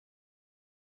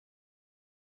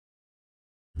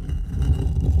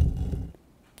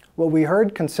What we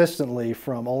heard consistently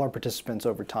from all our participants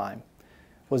over time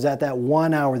was that that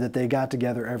 1 hour that they got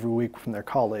together every week from their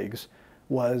colleagues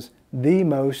was the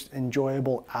most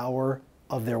enjoyable hour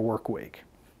of their work week.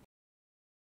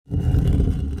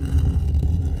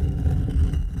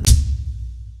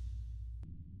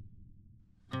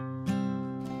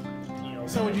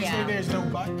 So would you say there's no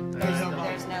but? There's no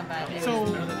but. So,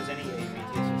 None of them was any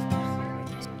ABT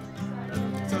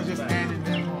systems. so just adding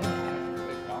them on.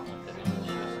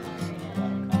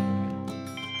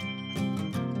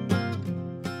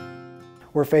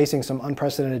 We're facing some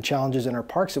unprecedented challenges in our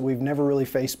parks that we've never really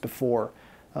faced before.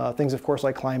 Things, of course,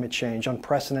 like climate change,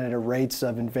 unprecedented rates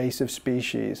of invasive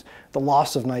species, the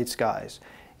loss of night skies.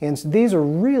 And these are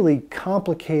really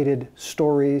complicated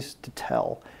stories to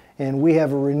tell. And we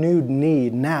have a renewed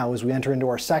need now, as we enter into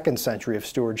our second century of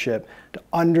stewardship, to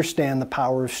understand the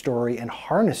power of story and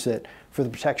harness it for the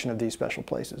protection of these special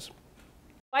places.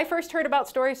 I first heard about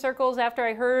story circles after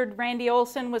I heard Randy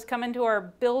Olson was coming to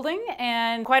our building,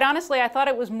 and quite honestly, I thought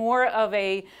it was more of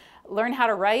a learn how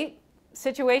to write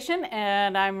situation,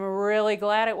 and I'm really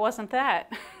glad it wasn't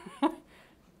that.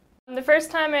 The first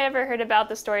time I ever heard about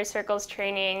the story circles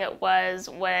training was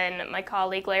when my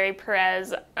colleague Larry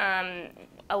Perez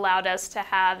allowed us to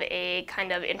have a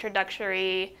kind of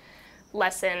introductory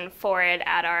lesson for it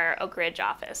at our Oak Ridge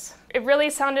office. It really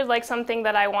sounded like something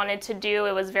that I wanted to do.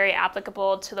 It was very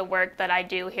applicable to the work that I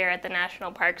do here at the National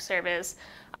Park Service.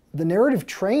 The narrative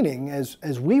training,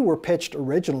 as we were pitched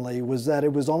originally, was that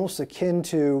it was almost akin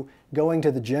to going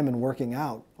to the gym and working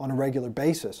out on a regular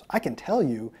basis. I can tell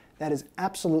you that is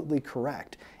absolutely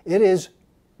correct. It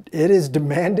is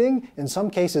demanding. In some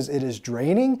cases, it is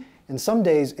draining. In some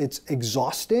days, it's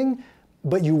exhausting,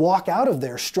 but you walk out of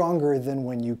there stronger than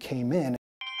when you came in.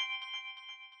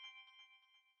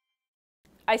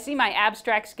 I see my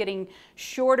abstracts getting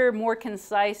shorter, more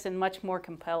concise, and much more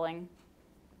compelling.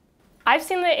 I've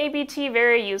seen the ABT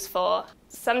very useful.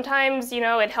 Sometimes,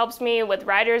 it helps me with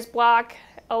writer's block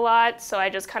a lot, so I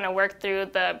just kind of work through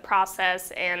the process,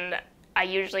 and I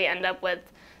usually end up with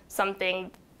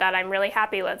something that I'm really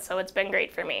happy with, so it's been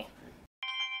great for me.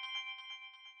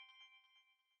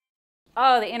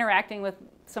 Oh, the interacting with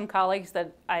some colleagues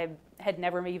that I had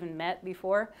never even met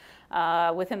before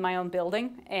within my own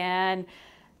building, and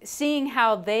seeing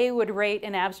how they would rate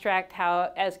an abstract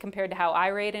as compared to how I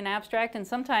rate an abstract. And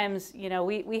sometimes,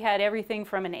 we had everything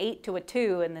from an 8 to a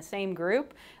 2 in the same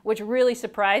group, which really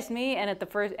surprised me, and at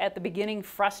the beginning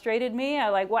frustrated me. I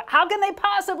like, what? How can they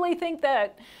possibly think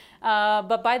that?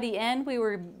 But by the end, we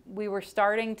were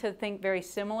starting to think very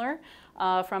similar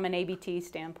from an ABT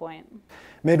standpoint.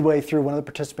 Midway through, one of the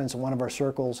participants in one of our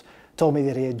circles told me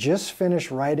that he had just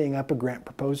finished writing up a grant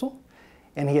proposal,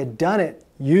 and he had done it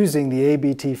using the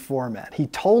ABT format. He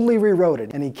totally rewrote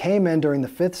it, and he came in during the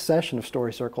 5th session of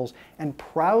Story Circles and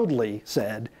proudly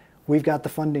said, "We've got the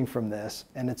funding from this,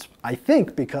 and it's, I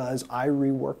think, because I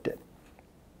reworked it."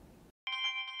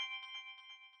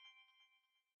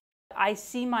 I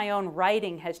see my own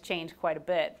writing has changed quite a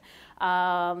bit.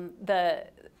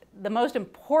 The most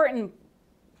important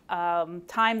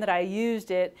time that I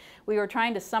used it, we were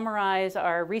trying to summarize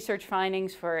our research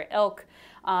findings for elk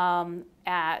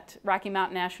at Rocky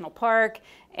Mountain National Park,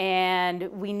 and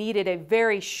we needed a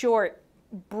very short,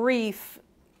 brief,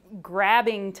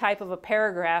 grabbing type of a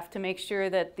paragraph to make sure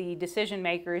that the decision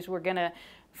makers were going to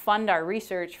fund our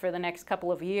research for the next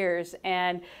couple of years.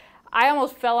 And I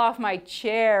almost fell off my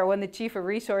chair when the Chief of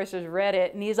Resources read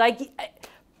it, and he's like,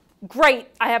 "Great,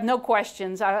 I have no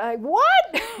questions." I'm like,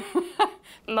 "What?"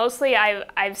 Mostly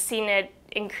I've seen it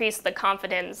increase the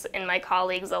confidence in my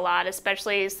colleagues a lot,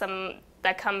 especially some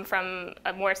that come from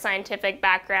a more scientific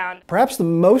background. Perhaps the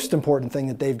most important thing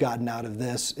that they've gotten out of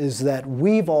this is that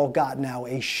we've all got now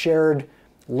a shared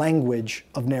language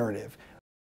of narrative.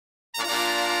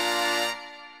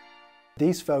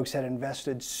 These folks had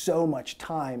invested so much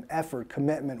time, effort,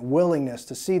 commitment, willingness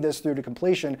to see this through to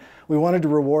completion. We wanted to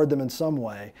reward them in some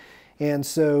way. And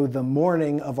so the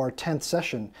morning of our 10th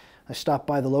session, I stopped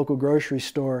by the local grocery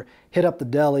store, hit up the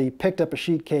deli, picked up a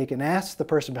sheet cake, and asked the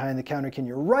person behind the counter, "Can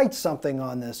you write something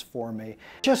on this for me?"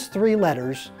 Just 3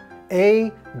 letters,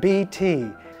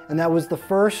 ABT. And that was the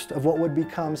first of what would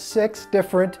become 6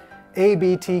 different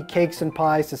ABT cakes and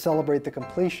pies to celebrate the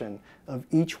completion of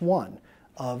each one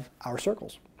of our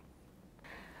circles.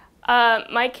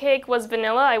 My cake was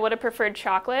vanilla. I would have preferred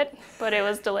chocolate, but it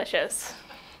was delicious.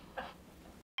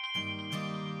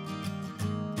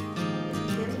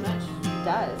 Very much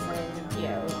does,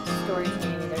 and stories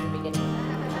maybe they're the beginning.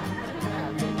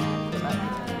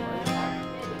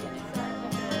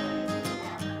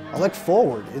 I look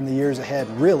forward in the years ahead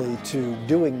really to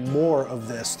doing more of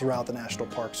this throughout the National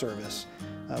Park Service.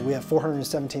 We have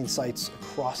 417 sites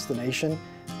across the nation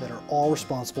that are all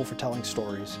responsible for telling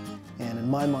stories. And in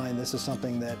my mind, this is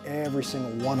something that every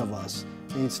single one of us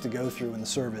needs to go through in the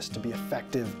service to be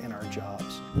effective in our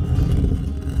jobs.